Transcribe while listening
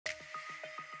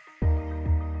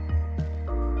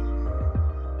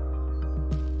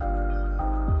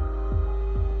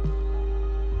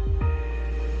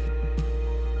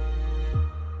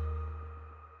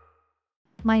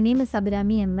My name is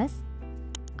Abhirami MS.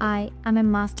 I am a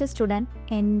master student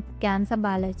in Cancer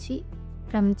Biology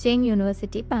from Cheng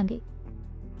University, Pandey,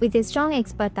 with a strong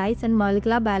expertise in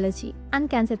molecular biology and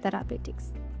cancer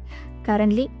therapeutics.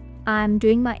 Currently, I am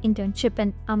doing my internship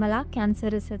in Amala Cancer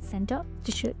Research Center,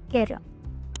 Thrissur, Kerala.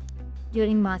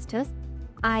 During masters,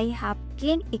 I have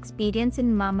gained experience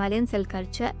in mammalian cell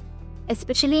culture,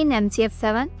 especially in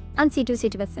MCF7 and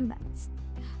C2C2 banks.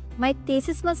 My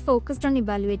thesis was focused on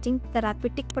evaluating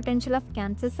therapeutic potential of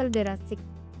cancer cell derasic.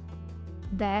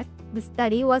 There, the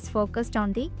study was focused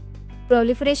on the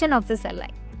proliferation of the cell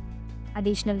line.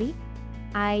 Additionally,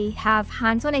 I have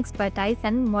hands-on expertise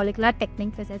in molecular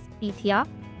techniques such as PCR,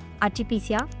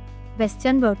 RT-PCR,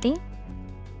 Western blotting,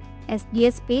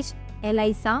 SDS page,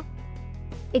 ELISA,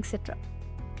 etc.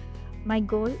 My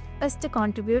goal is to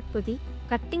contribute to the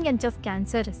cutting edge of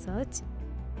cancer research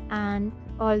and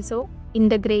also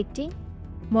integrating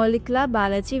molecular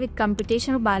biology with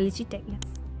computational biology techniques.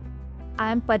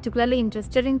 I am particularly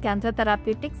interested in cancer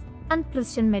therapeutics and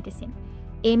precision medicine,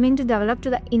 aiming to develop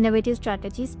the innovative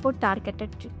strategies for targeted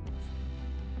treatments.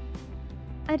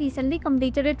 I recently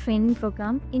completed a training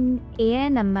program in AI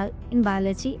and ML in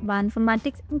biology,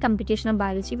 bioinformatics, and computational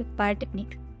biology with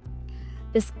Biotecnika.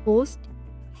 This course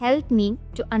helped me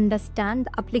to understand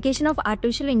the application of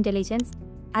artificial intelligence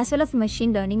as well as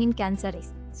machine learning in cancer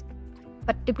research,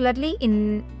 particularly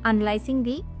in analyzing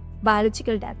the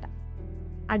biological data.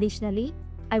 Additionally,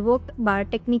 I worked at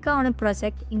Biotecnika on a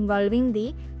project involving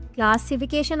the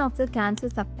classification of the cancer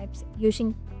subtypes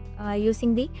using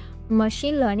the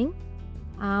machine learning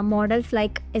models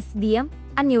like SDM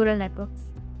and neural networks.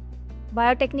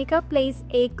 Biotecnika plays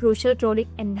a crucial role in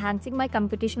enhancing my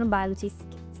computational biology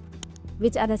skills,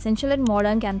 which are essential in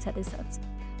modern cancer research.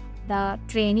 The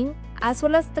training as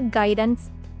well as the guidance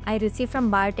I received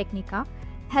from Biotecnika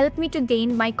helped me to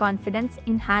gain my confidence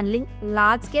in handling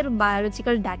large-scale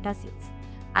biological data sets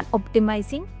and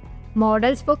optimizing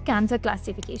models for cancer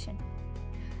classification.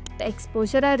 The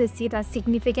exposure I received has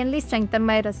significantly strengthened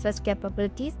my research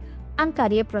capabilities and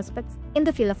career prospects in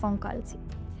the field of oncology.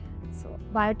 So,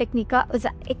 Biotecnika is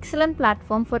an excellent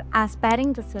platform for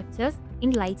aspiring researchers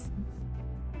in life science.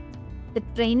 The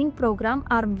training programs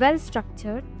are well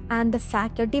structured and the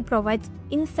faculty provides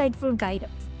insightful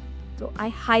guidance. So, I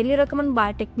highly recommend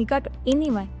Biotecnika to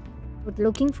anyone who is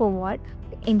looking forward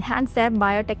to enhance their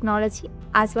biotechnology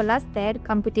as well as their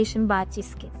computation biology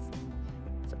skills.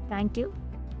 So, thank you,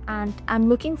 and I'm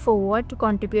looking forward to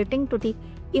contributing to the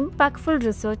impactful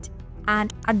research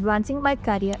and advancing my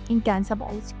career in cancer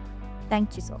biology.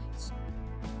 Thank you so much.